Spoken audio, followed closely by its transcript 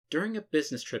During a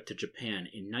business trip to Japan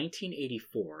in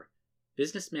 1984,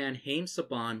 businessman Haim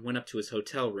Saban went up to his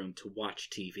hotel room to watch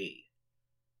TV.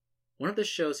 One of the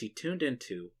shows he tuned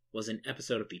into was an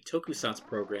episode of the tokusatsu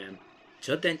program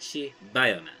Jodenshi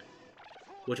Bioman,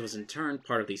 which was in turn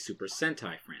part of the Super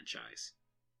Sentai franchise.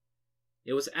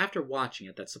 It was after watching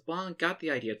it that Saban got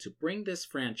the idea to bring this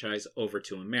franchise over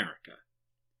to America.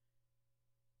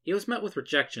 He was met with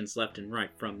rejections left and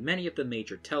right from many of the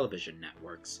major television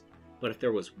networks, but if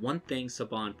there was one thing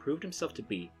Saban proved himself to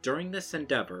be during this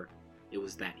endeavor, it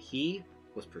was that he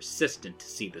was persistent to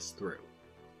see this through.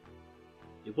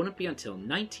 It wouldn't be until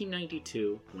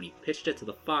 1992 when he pitched it to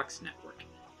the Fox network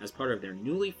as part of their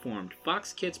newly formed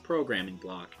Fox Kids programming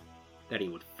block that he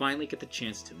would finally get the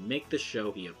chance to make the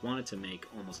show he had wanted to make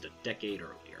almost a decade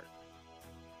earlier.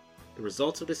 The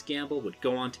results of this gamble would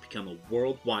go on to become a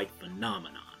worldwide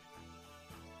phenomenon.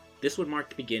 This would mark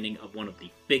the beginning of one of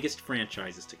the biggest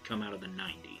franchises to come out of the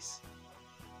 90s.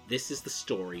 This is the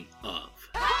story of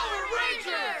Power